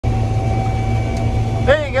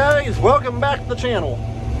guys, welcome back to the channel.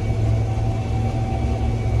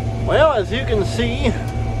 Well, as you can see,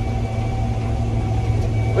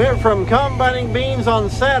 we went from combining beans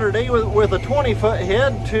on Saturday with a 20-foot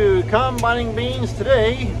head to combining beans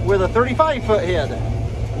today with a 35-foot head.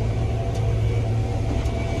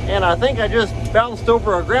 And I think I just bounced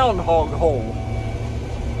over a groundhog hole.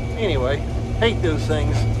 Anyway, hate those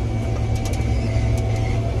things.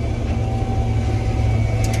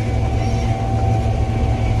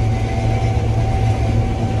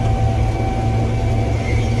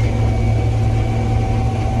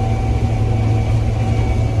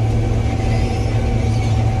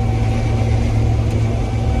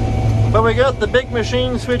 But we got the big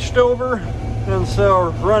machine switched over, and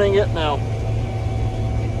so we're running it now.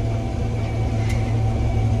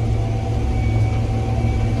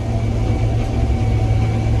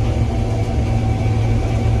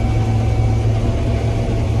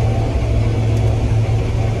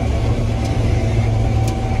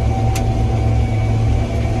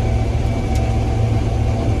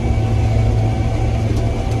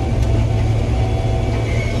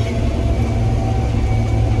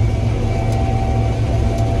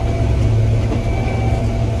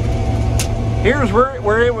 Here's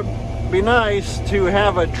where it would be nice to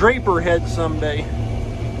have a draper head someday.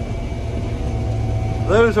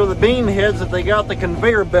 Those are the bean heads that they got the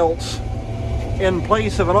conveyor belts in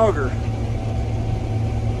place of an auger.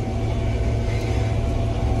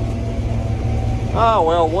 Ah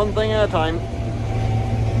well, one thing at a time.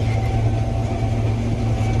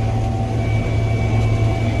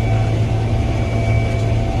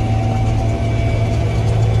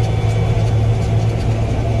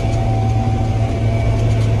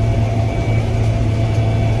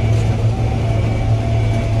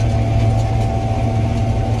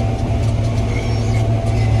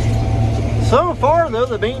 So far though,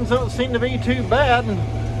 the beans don't seem to be too bad,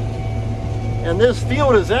 and this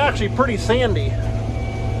field is actually pretty sandy. In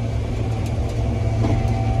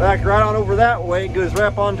fact, right on over that way, it goes right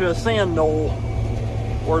up onto a sand knoll,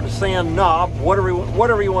 or the sand knob,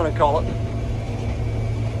 whatever you want to call it.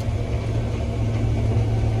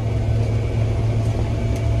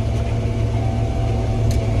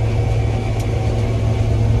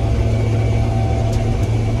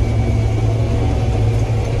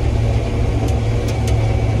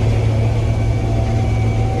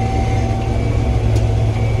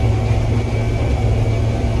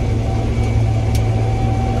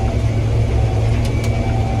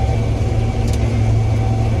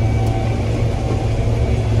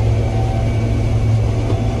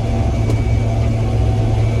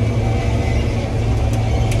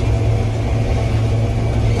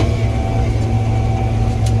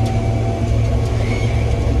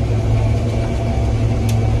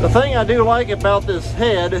 The thing I do like about this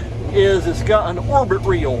head is it's got an orbit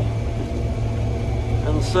reel.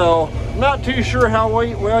 And so, not too sure how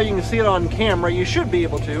well you can see it on camera. You should be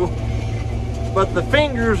able to. But the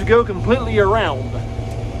fingers go completely around.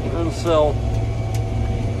 And so,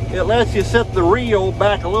 it lets you set the reel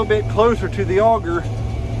back a little bit closer to the auger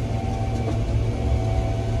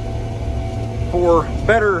for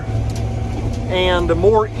better and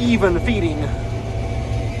more even feeding.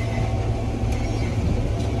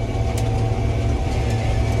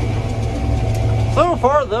 So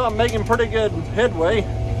far though, I'm making pretty good headway.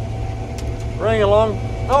 Running along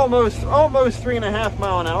almost 3.5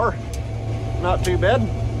 miles an hour. Not too bad.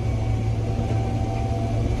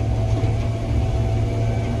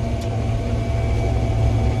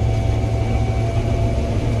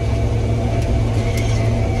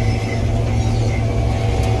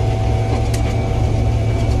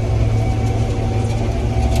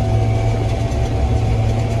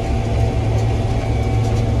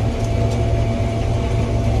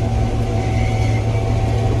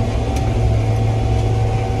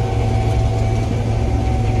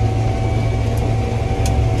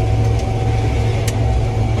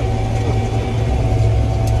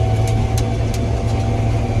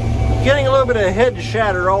 Getting a little bit of head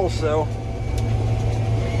shatter also.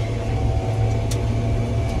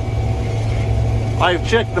 I've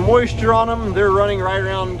checked the moisture on them. They're running right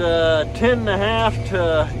around 10.5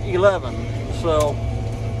 to 11. So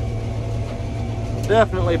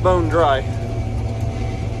definitely bone dry.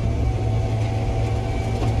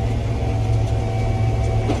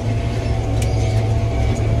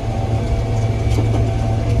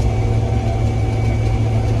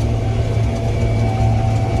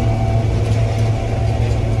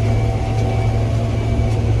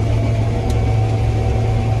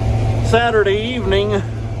 Saturday evening,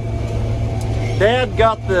 Dad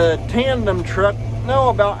got the tandem truck,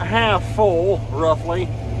 about half full, roughly.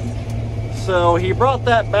 So he brought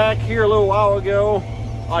that back here a little while ago.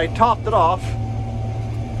 I topped it off.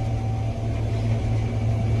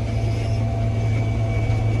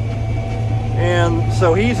 And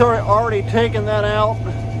so he's already taken that out,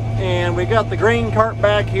 and we got the grain cart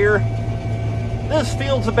back here. This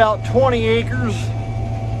field's about 20 acres,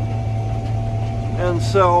 and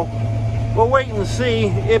so we'll wait and see.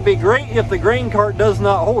 It'd be great if the grain cart does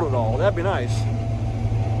not hold it all. That'd be nice.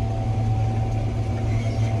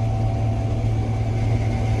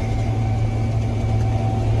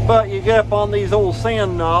 But you get up on these old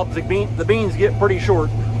sand knobs, the beans get pretty short.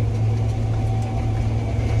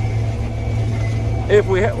 If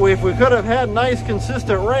we could have had nice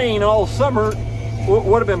consistent rain all summer,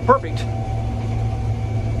 would have been perfect.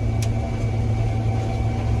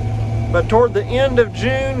 But toward the end of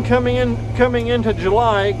June, coming into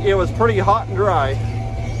July, it was pretty hot and dry.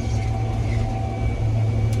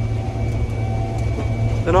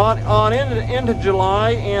 Then on into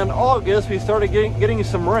July and August, we started getting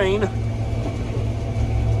some rain.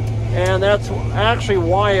 And that's actually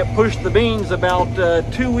why it pushed the beans about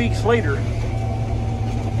 2 weeks later.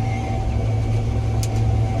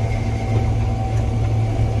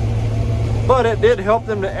 But it did help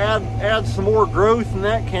them to add some more growth and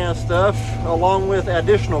that kind of stuff, along with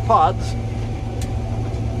additional pods.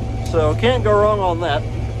 So can't go wrong on that.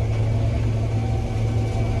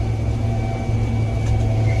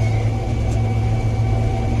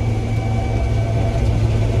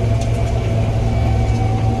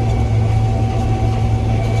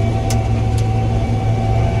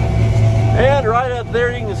 And right up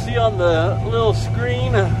there you can see on the little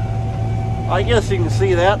screen, I guess you can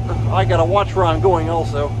see that. I gotta watch where I'm going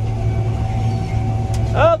also.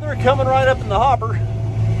 Oh, they're coming right up in the hopper.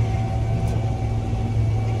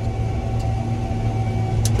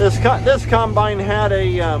 This combine had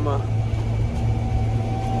a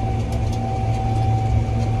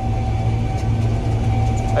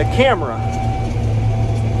camera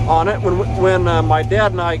on it when my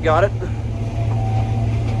dad and I got it.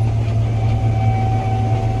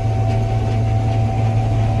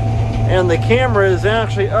 And the camera is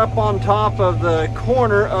actually up on top of the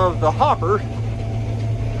corner of the hopper.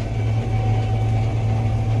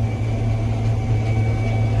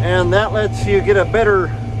 And that lets you get a better,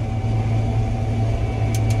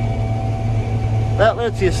 that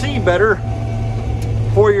lets you see better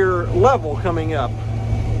for your level coming up.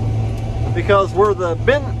 Because where the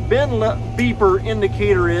bin beeper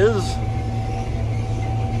indicator is,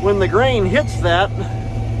 when the grain hits that,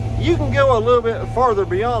 you can go a little bit farther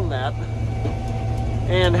beyond that.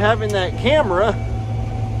 And having that camera,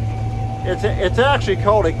 it's actually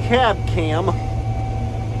called a cab cam.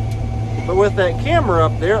 But with that camera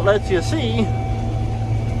up there, it lets you see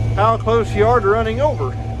how close you are to running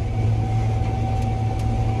over.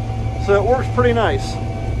 So it works pretty nice.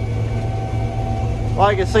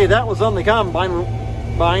 Like I say, that was on the combine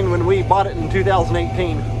when we bought it in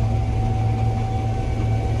 2018.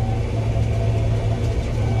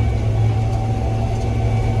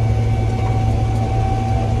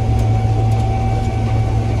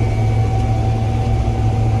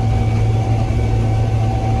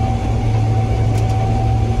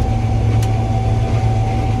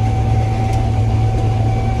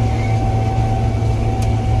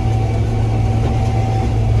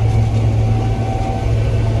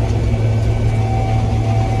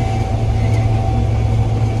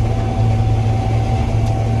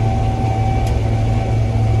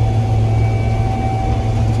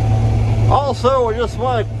 Also, I just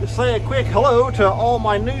want to say a quick hello to all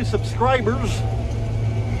my new subscribers.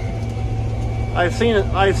 I've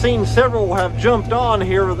seen several have jumped on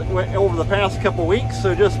here over the past couple weeks,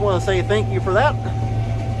 so just want to say thank you for that.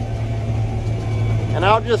 And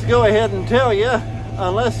I'll just go ahead and tell you,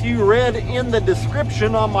 unless you read in the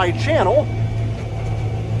description on my channel,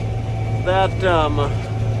 that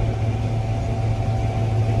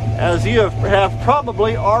as you have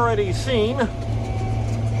probably already seen,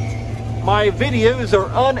 my videos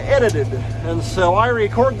are unedited, and so I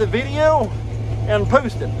record the video and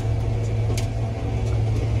post it.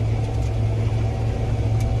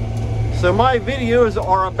 So my videos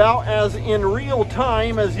are about as in real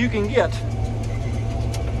time as you can get.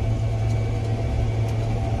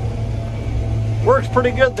 Works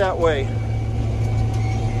pretty good that way.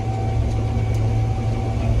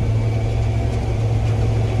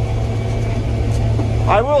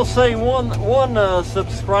 I will say one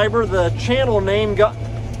subscriber, the channel name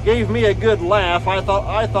gave me a good laugh. I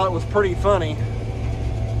thought it was pretty funny.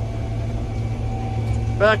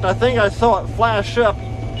 In fact, I think I saw it flash up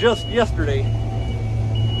just yesterday.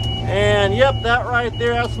 And yep, that right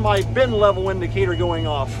there, that's my bin level indicator going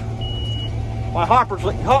off. my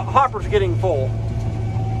hopper's getting full.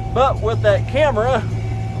 But with that camera,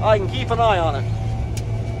 I can keep an eye on it.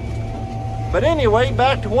 But anyway,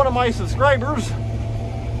 back to one of my subscribers.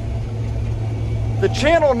 The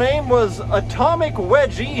channel name was Atomic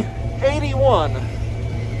Wedgie 81.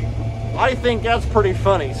 I think that's pretty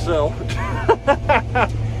funny, so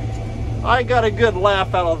I got a good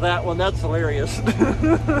laugh out of that one. That's hilarious.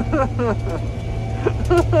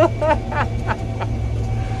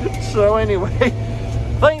 So anyway,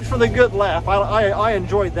 thanks for the good laugh. I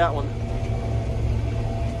enjoyed that one.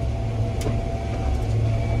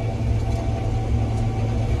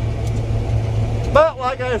 But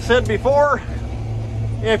like I said before,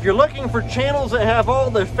 if you're looking for channels that have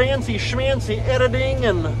all the fancy schmancy editing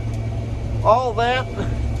and all that,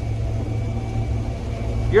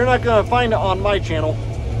 you're not going to find it on my channel.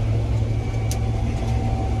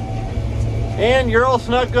 And you're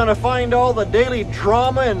also not going to find all the daily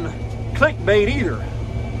drama and clickbait either.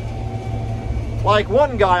 Like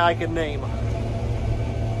one guy I can name.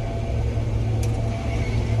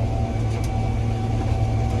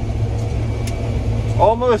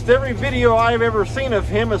 Almost every video I've ever seen of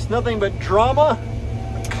him is nothing but drama,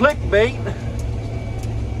 clickbait,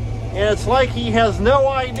 and it's like he has no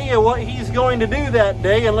idea what he's going to do that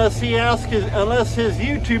day unless his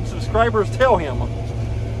YouTube subscribers tell him.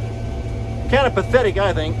 Kind of pathetic,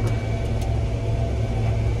 I think.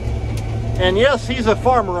 And yes, he's a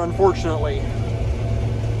farmer, unfortunately.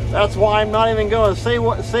 That's why I'm not even going to say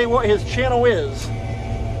what his channel is.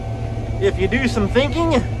 If you do some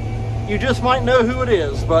thinking, you just might know who it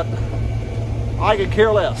is, but I could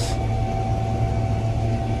care less.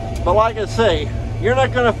 But like I say, you're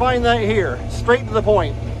not going to find that here. Straight to the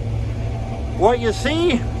point. What you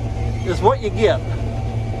see is what you get.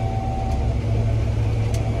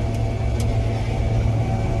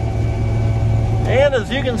 And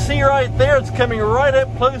as you can see right there, it's coming right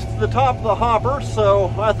up close to the top of the hopper,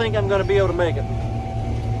 so I think I'm going to be able to make it.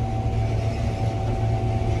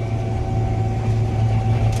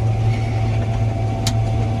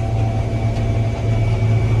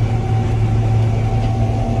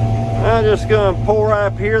 I'm just going to pull right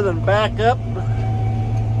up here, then back up,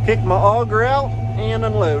 kick my auger out, and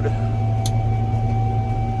unload.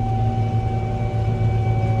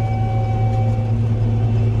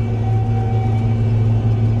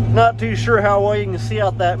 Not too sure how well you can see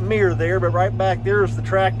out that mirror there, but right back there is the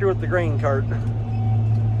tractor with the grain cart.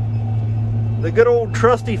 The good old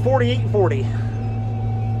trusty 4840.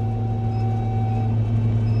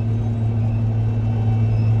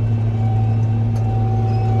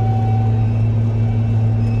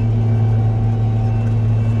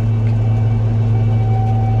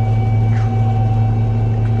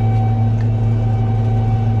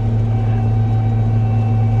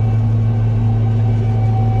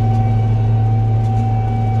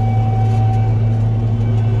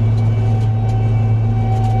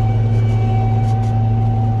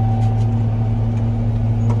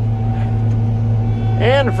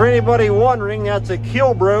 And for anybody wondering, that's a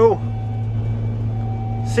Kilbro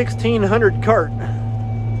 1600 cart.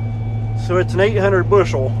 So it's an 800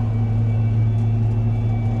 bushel.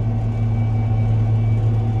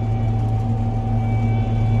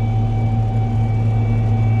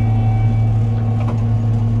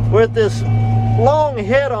 With this long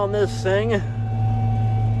head on this thing,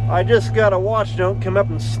 I just gotta watch don't come up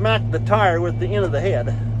and smack the tire with the end of the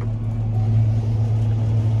head.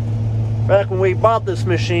 Back when we bought this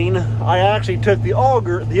machine, I actually took the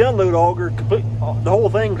auger, the unload auger, the whole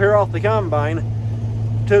thing clear off the combine,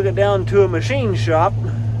 took it down to a machine shop,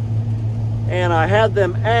 and I had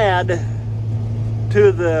them add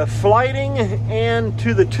to the flighting and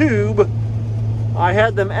to the tube, I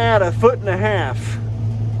had them add 1.5 feet.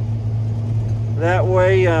 That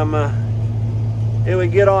way it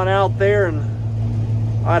would get on out there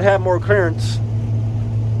and I'd have more clearance.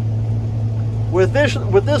 With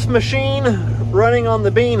this machine running on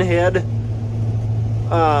the bean head,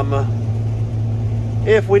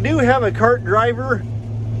 if we do have a cart driver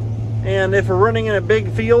and if we're running in a big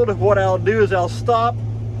field, what I'll do is I'll stop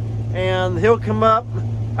and he'll come up,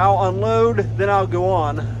 I'll unload, then I'll go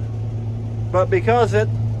on. But because it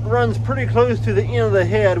runs pretty close to the end of the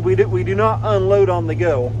head, we do not unload on the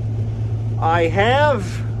go. I have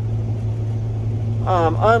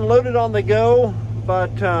unloaded on the go,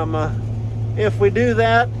 but if we do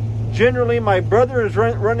that, generally my brother is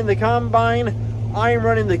running the combine, I'm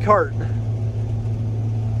running the cart.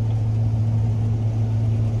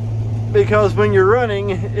 Because when you're running,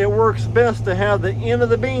 it works best to have the end of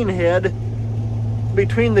the bean head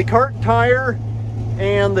between the cart tire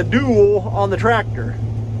and the dual on the tractor.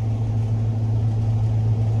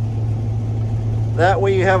 That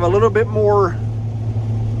way you have a little bit more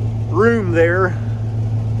room there.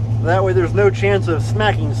 That way there's no chance of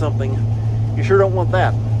smacking something. You sure don't want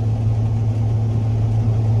that.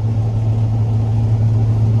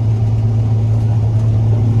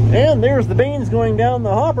 And there's the beans going down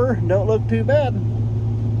the hopper. Don't look too bad.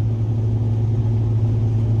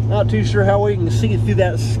 Not too sure how we can see through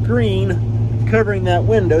that screen covering that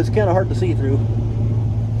window. It's kind of hard to see through.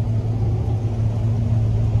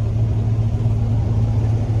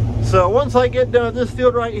 So once I get done with this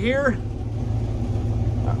field right here,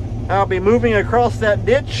 I'll be moving across that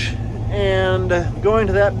ditch and going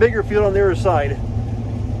to that bigger field on the other side.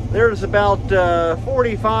 There's about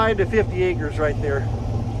 45 to 50 acres right there.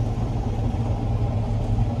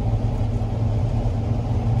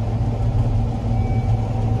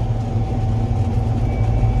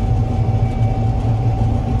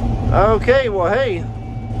 Okay, well, hey,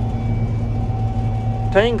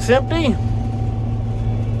 tank's empty.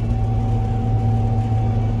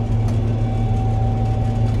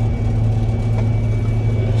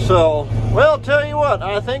 So, well, tell you what,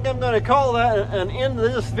 I think I'm going to call that an end to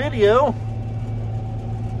this video.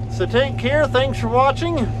 So take care, thanks for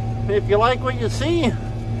watching. If you like what you see,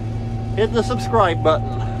 hit the subscribe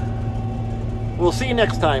button. We'll see you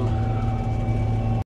next time.